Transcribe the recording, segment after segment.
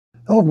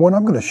Hello everyone,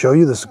 I'm going to show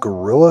you this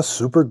Gorilla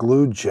Super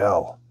Glue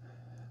Gel.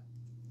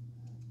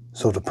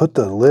 So to put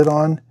the lid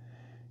on,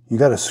 you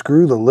got to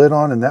screw the lid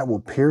on and that will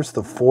pierce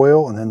the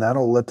foil, and then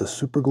that'll let the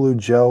super glue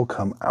gel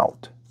come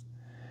out.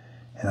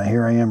 And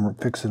here I am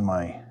fixing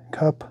my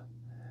cup.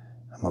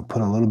 I'm going to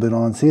put a little bit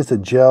on. See, it's a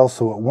gel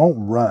so it won't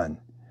run.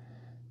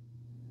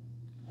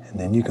 And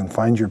then you can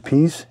find your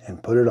piece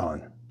and put it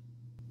on.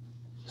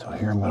 So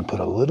here I'm going to put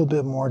a little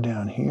bit more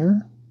down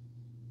here.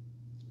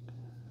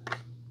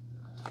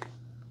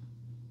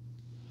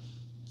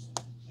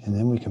 And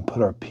then we can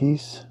put our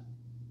piece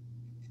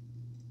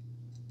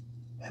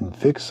and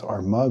fix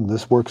our mug.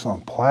 This works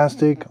on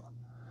plastic,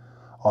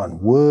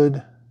 on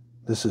wood.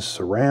 This is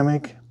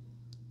ceramic.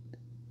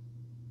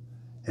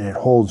 And it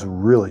holds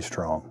really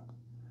strong.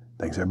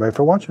 Thanks everybody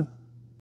for watching.